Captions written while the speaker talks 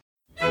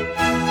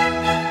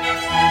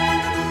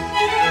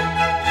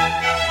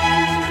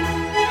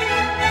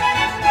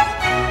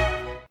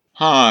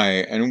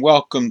Hi, and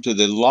welcome to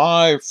the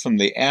Live from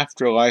the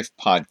Afterlife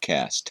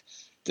podcast,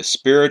 the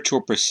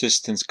Spiritual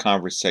Persistence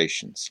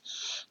Conversations.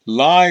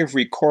 Live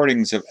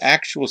recordings of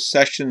actual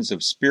sessions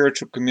of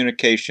spiritual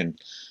communication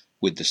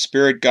with the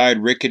spirit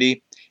guide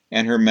Rickety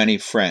and her many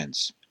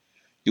friends.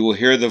 You will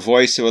hear the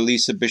voice of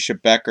Elisa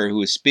Bishop Becker,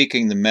 who is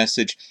speaking the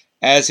message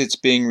as it's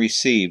being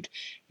received,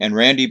 and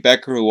Randy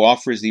Becker, who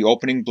offers the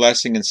opening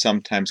blessing and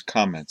sometimes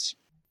comments.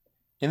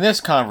 In this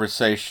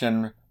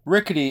conversation,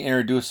 Rickety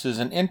introduces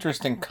an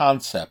interesting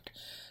concept,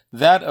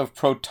 that of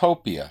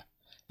protopia,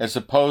 as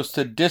opposed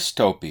to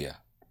dystopia.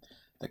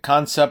 The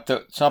concept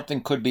that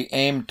something could be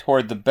aimed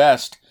toward the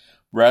best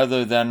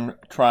rather than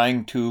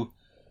trying to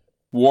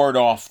ward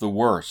off the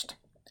worst.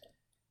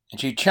 And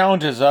she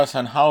challenges us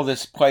on how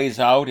this plays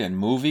out in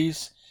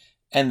movies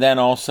and then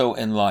also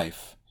in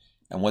life,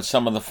 and what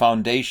some of the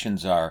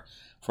foundations are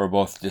for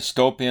both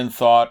dystopian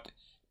thought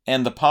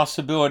and the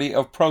possibility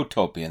of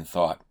protopian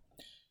thought.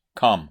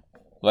 Come,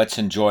 let's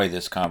enjoy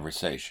this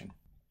conversation.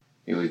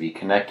 You would be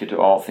connected to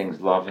all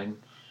things loving,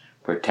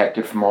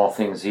 protected from all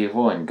things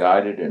evil, and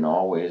guided in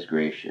all ways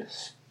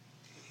gracious.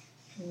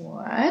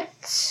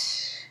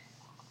 What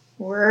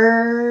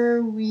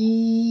were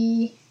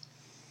we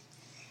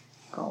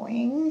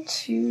going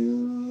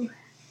to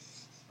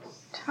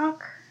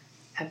talk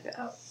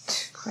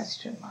about?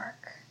 Question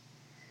mark.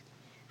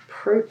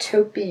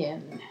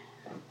 Protopian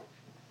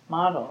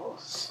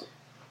models.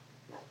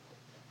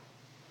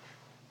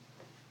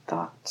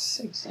 Thoughts,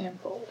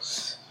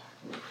 examples.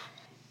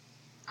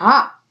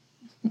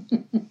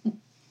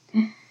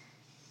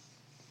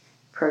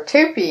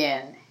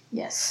 Protopian,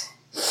 yes.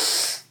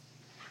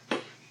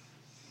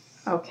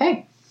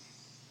 Okay.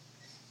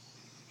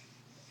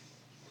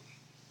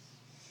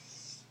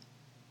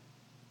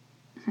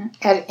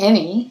 At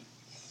any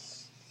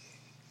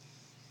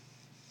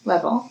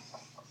level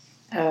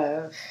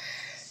of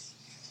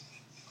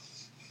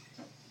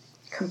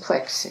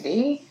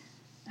complexity,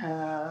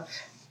 of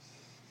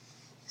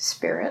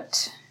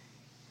spirit,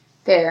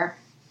 there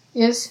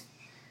is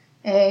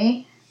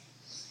a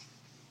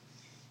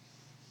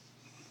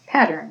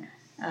pattern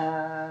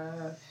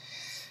of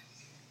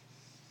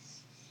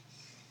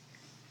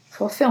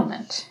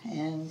fulfillment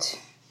and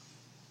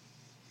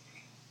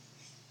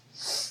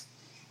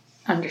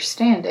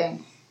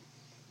understanding.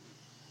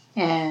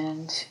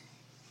 And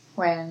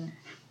when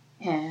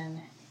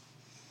an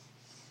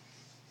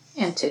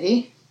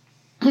entity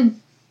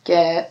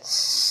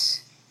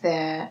gets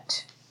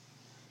that,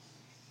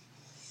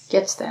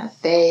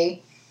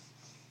 they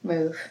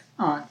move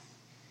on.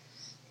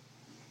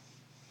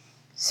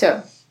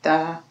 So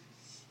the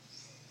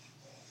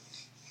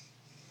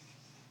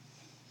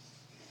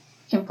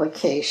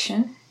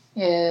implication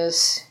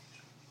is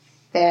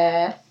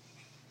that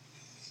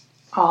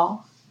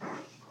all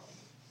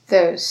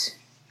those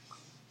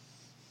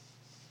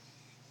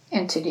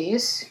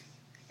entities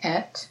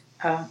at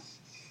a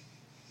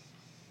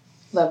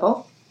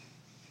level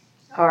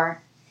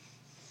are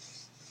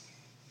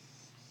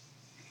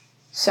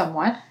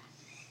somewhat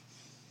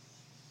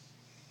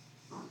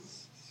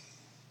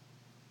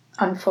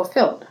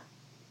unfulfilled,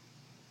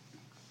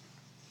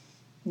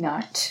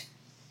 not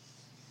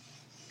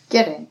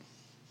getting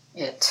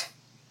it.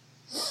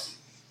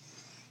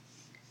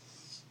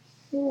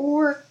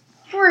 Work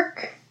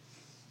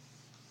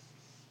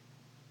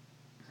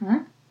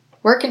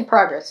in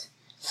progress.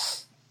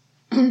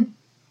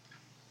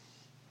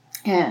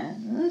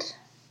 And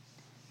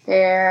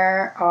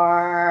there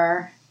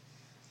are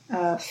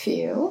a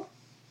few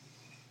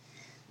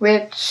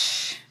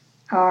which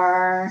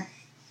are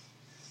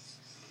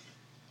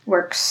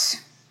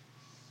works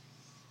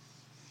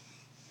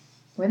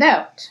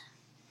without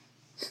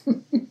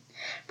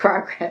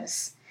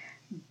progress,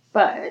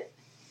 but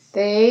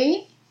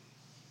they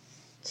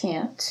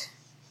can't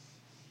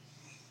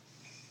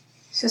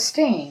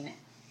sustain.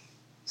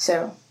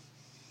 So,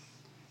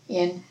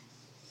 in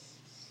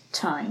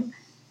time,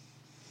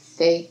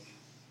 they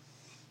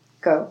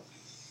go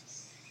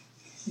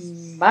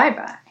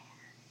bye-bye.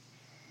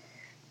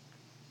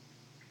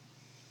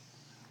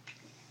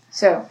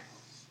 So,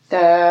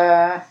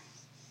 the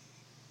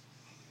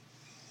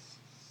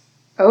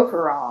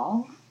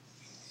overall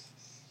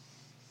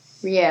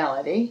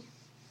reality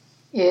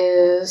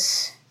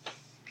is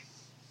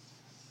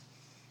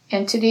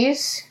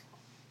entities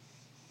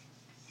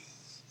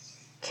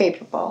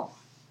capable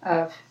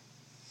of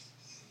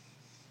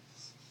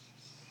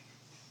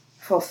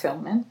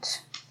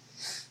fulfillment,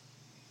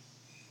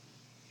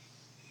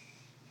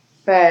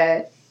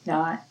 but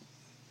not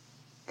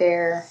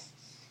there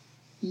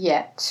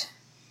yet.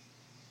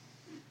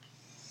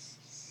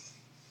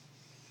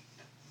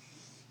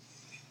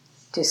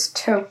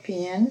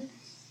 Dystopian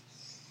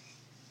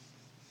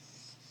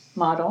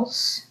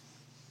models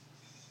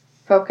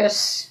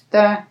focus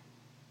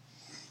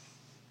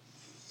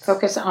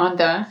on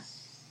the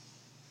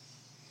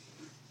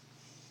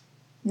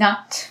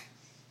not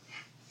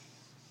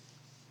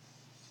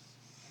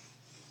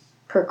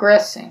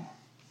progressing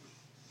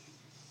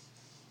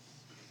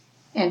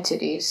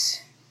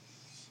entities,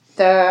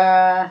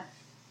 the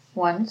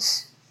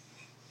ones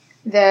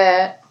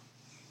that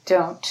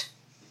don't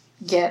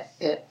get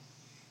it.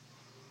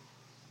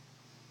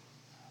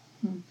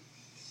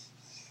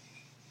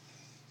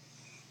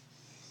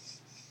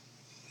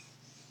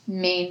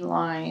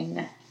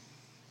 Mainline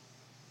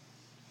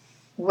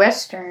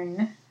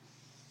Western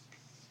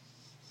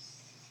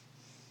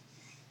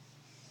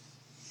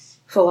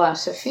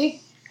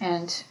philosophy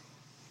and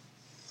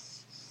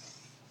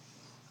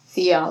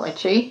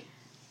theology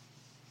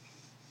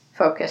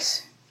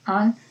focus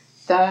on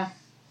the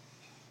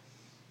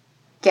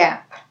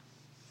gap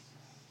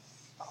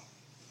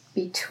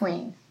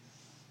between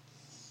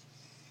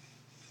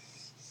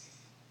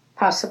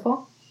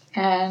possible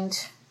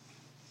and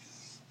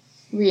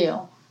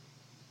real.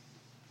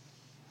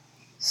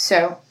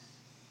 So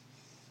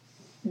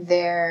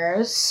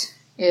theirs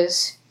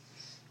is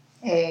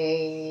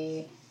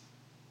a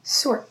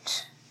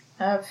sort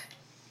of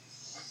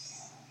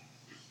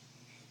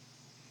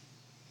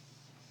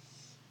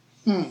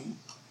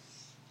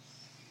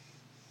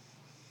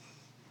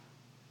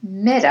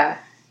meta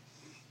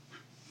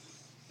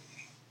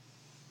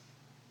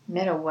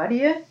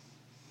whatia?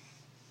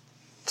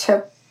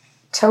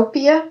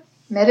 Topia?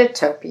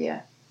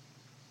 Metatopia.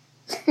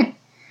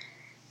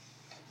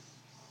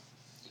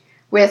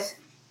 With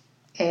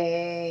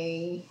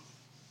a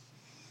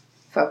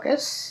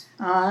focus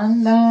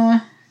on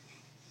the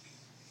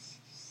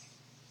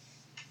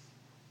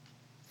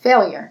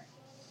failure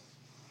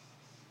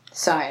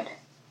side,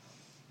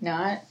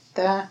 not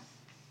the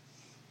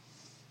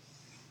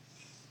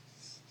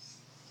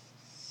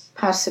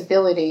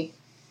possibility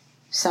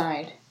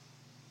side.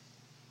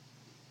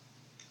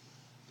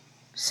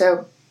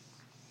 So,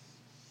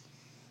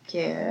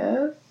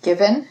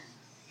 given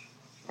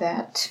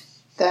that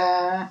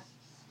the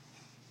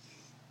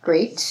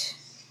great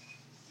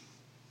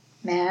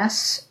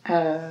mass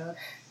of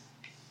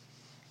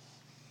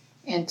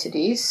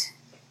entities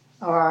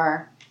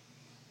are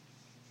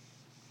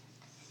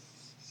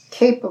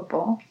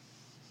capable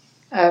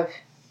of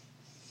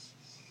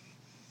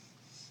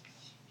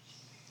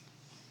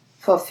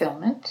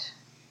fulfillment,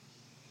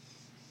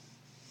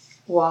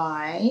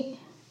 why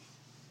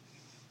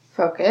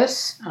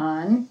focus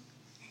on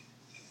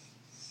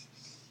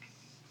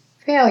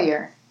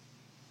failure?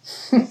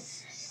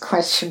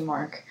 Question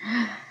mark.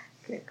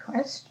 Good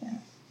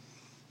question.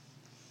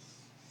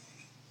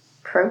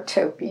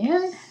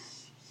 Protopian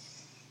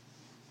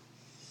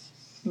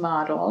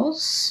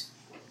models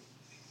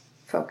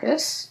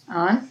focus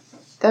on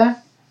the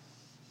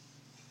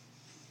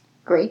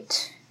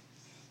great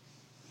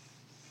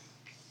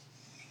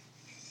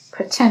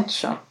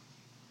potential.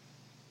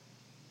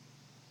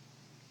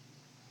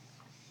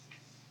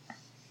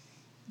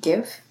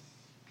 Give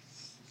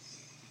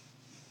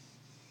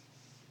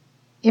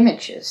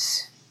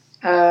images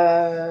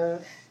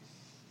of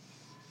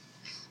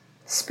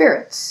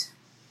spirits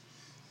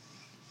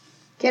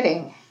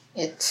getting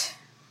it,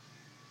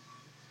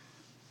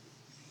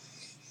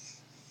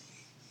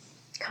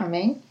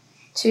 coming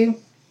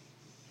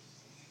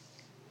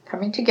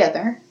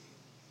together,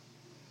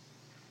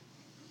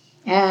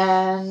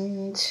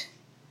 and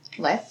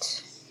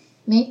let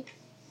me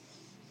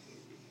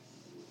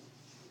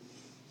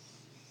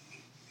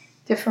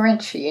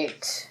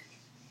differentiate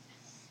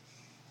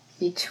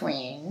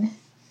between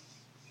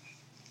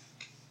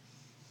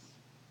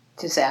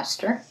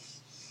disaster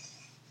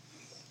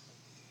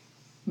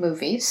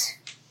movies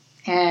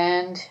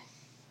and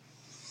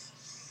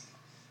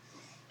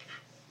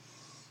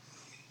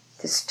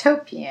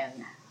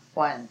dystopian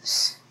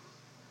ones.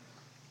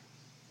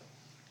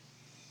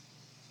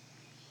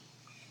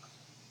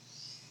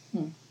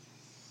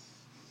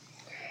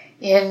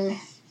 In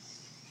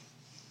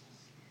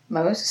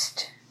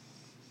most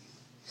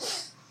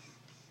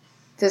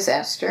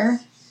disaster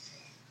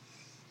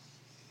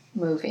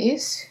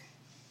movies,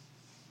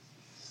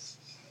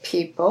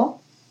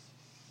 people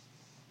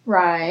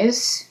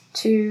rise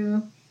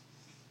to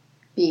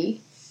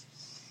be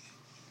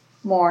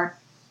more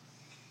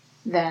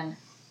than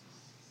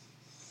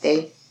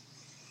they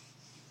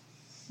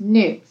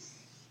knew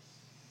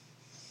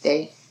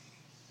they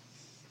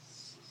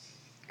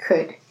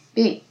could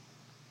be.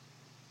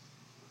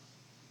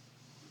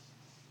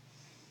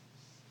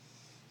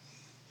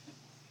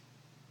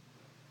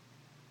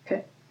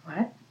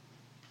 What?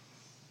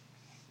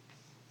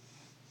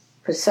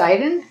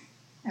 Poseidon?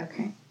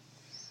 Okay.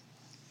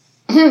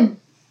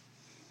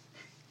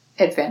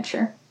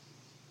 Adventure.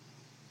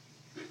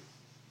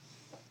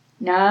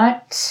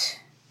 Not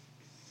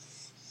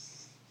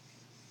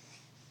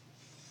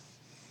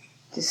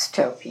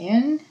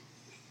dystopian.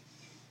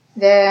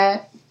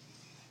 That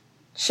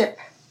ship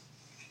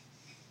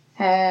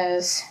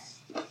has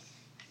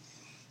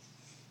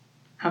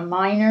a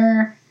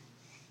minor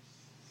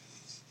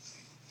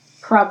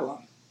problem.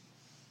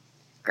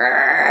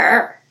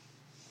 Grrr.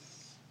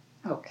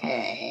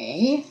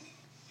 Okay.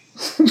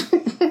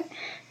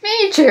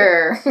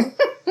 Major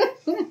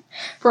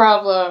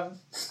problem.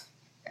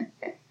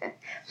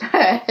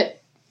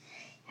 But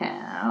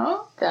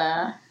how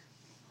the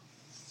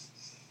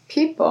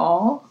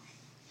people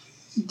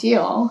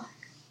deal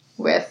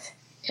with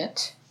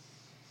it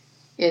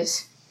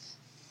is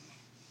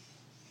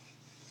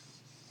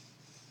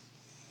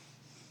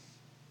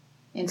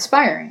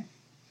inspiring.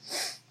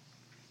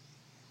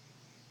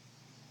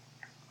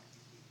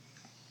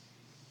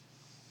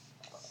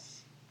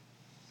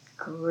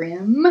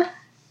 Grim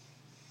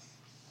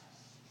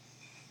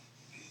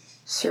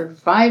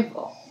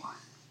survival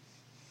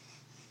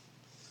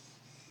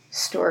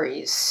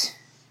stories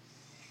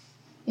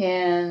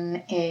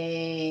in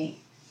a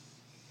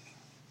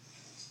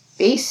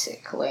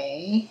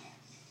basically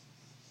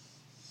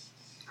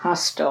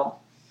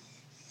hostile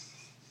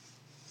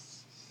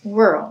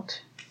world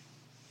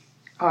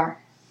are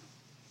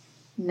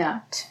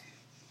not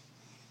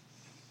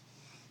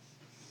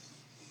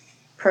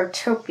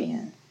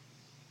Protopian.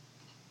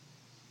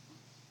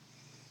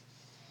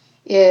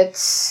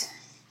 It's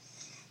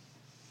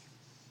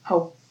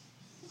a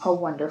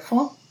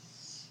wonderful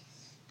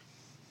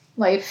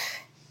life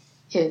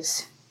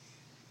is.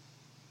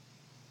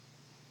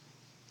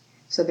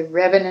 So the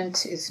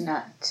Revenant is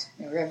not.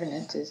 The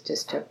Revenant is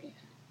dystopian.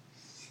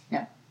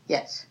 No,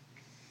 yes.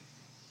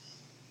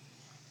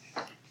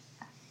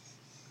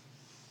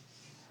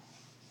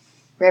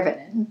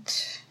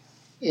 Revenant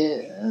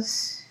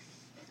is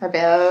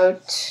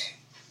about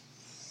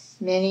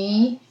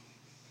many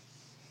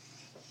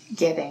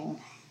getting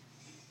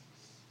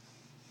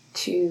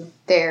to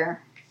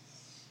their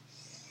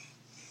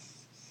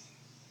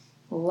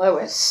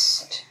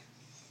lowest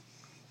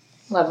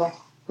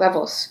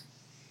levels.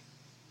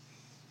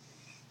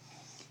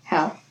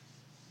 How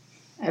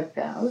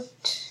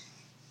about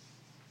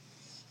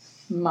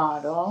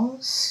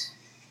models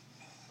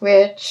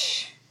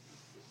which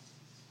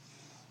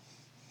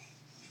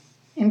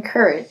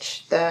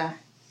encourage the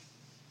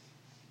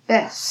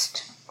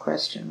best ?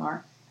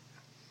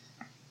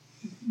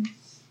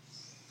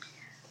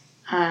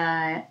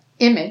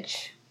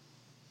 Image.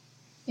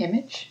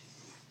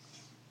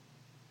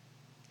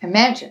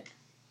 Imagine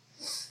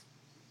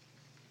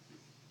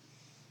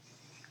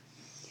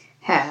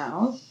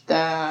how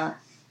the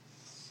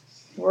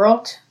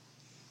world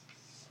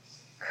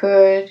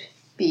could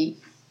be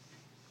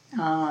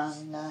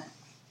on the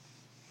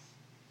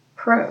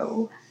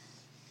pro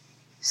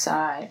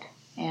side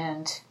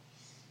and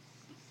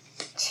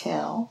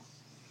tell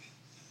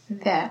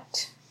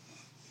that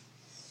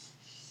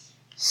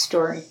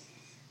story.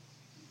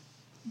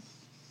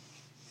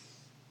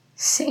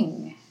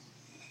 Sing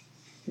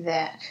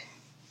that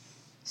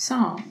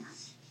song.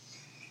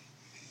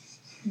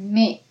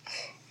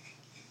 Make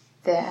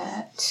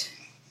that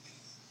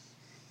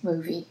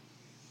movie.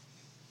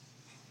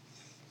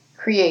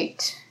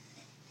 Create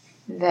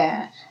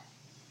that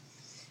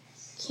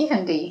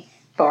candy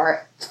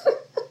bar.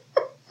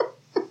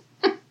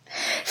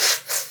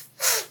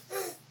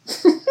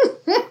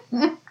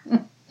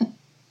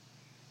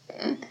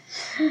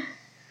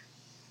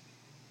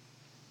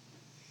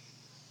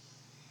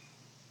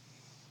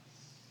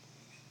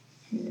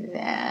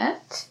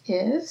 That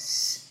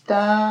is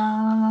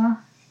the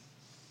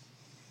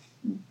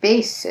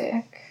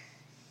basic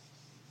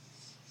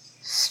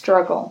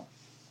struggle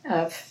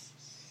of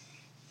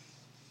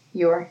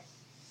your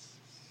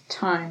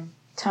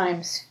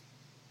times.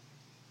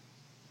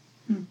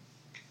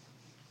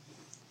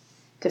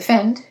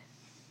 Defend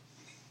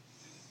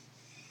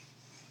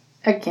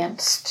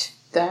against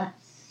the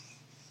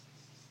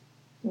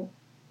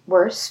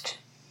worst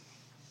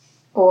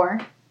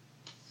or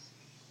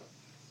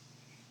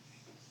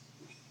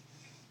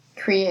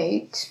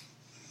create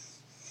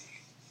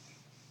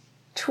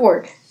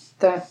toward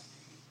the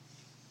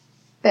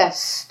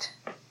best.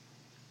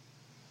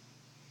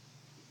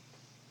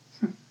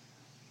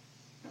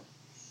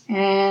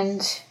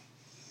 And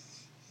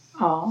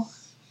all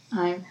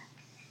I'm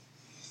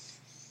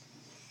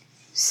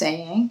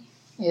saying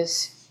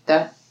is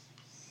the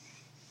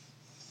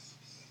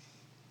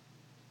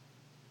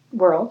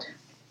world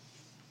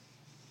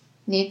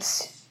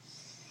needs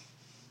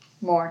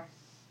more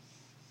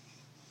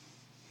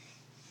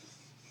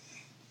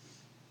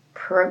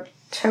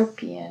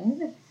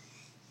Protopian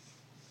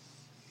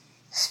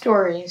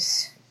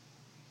stories.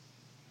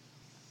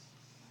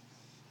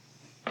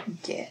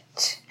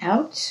 Get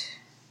out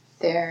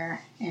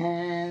there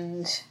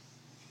and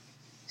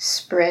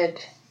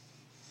spread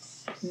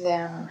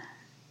them.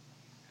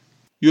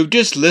 You have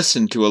just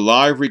listened to a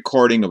live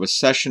recording of a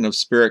session of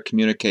spirit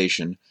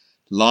communication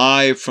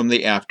live from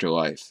the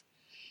afterlife.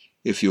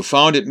 If you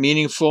found it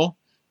meaningful,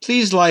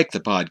 please like the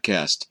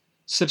podcast,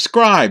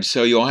 subscribe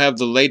so you'll have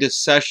the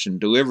latest session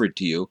delivered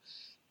to you,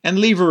 and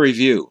leave a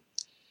review.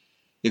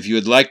 If you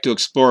would like to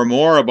explore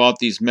more about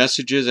these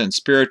messages and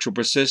spiritual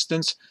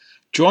persistence,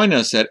 join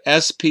us at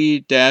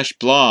sp-blog.org.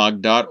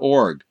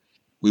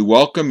 We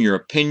welcome your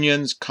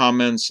opinions,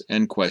 comments,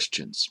 and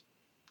questions.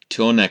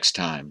 Till next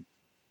time.